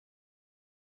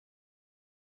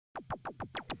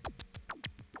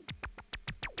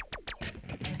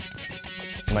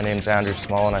My name's Andrew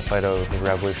Small and I fight out of the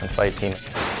Revolution Fight Team.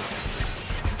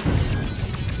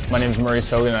 My name's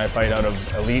Sogen and I fight out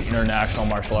of Elite International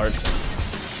Martial Arts.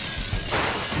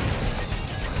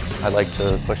 I like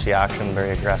to push the action, very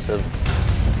aggressive.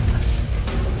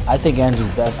 I think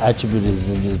Andrew's best attribute is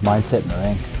in his mindset in the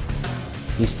ring.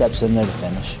 He steps in there to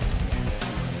finish.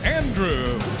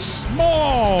 Andrew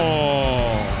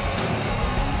Small!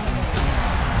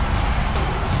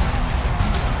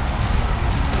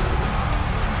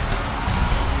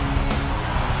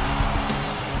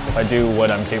 If I do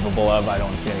what I'm capable of, I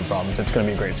don't see any problems. It's going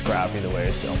to be a great scrap either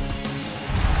way, so.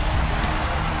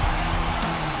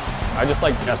 I just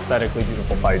like aesthetically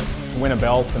beautiful fights. Win a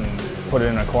belt and put it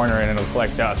in a corner and it'll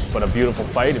collect dust, but a beautiful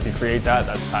fight, if you create that,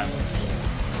 that's timeless.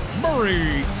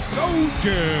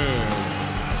 Sogen!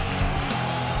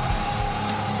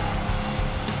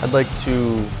 I'd like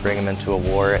to bring him into a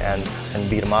war and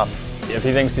beat him up. If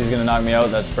he thinks he's going to knock me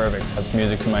out, that's perfect. That's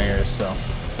music to my ears, so.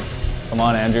 Come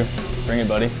on, Andrew. Bring it,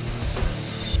 buddy.